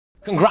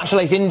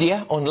Congratulate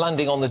India on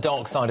landing on the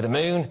dark side of the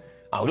moon.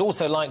 I would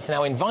also like to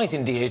now invite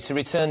India to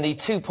return the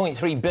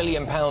 £2.3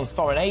 billion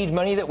foreign aid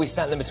money that we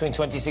sent them between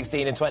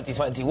 2016 and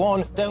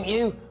 2021, don't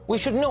you? We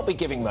should not be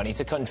giving money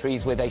to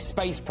countries with a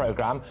space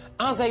programme.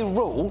 As a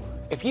rule,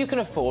 if you can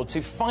afford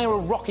to fire a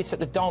rocket at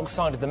the dark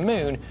side of the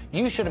moon,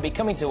 you shouldn't be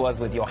coming to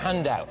us with your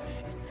hand out.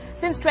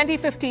 Since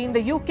 2015,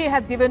 the UK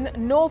has given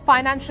no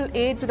financial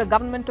aid to the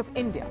government of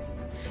India.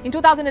 In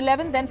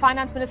 2011, then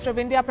Finance Minister of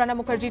India,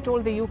 Pranab Mukherjee,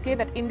 told the UK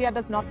that India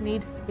does not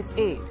need its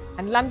aid.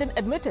 And London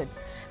admitted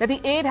that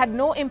the aid had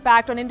no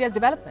impact on India's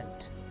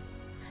development.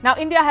 Now,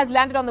 India has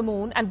landed on the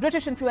moon, and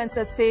British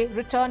influencers say,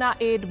 return our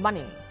aid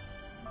money.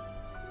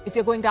 If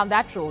you're going down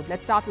that road,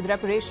 let's start with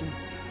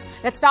reparations.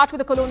 Let's start with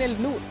the colonial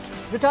loot.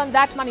 Return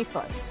that money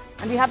first.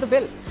 And we have the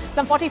bill.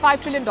 Some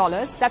 $45 trillion.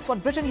 That's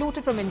what Britain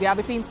looted from India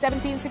between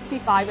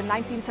 1765 and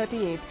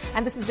 1938.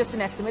 And this is just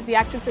an estimate. The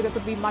actual figure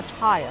could be much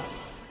higher.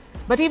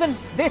 But even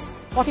this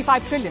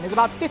 45 trillion is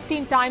about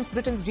 15 times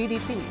Britain's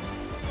GDP.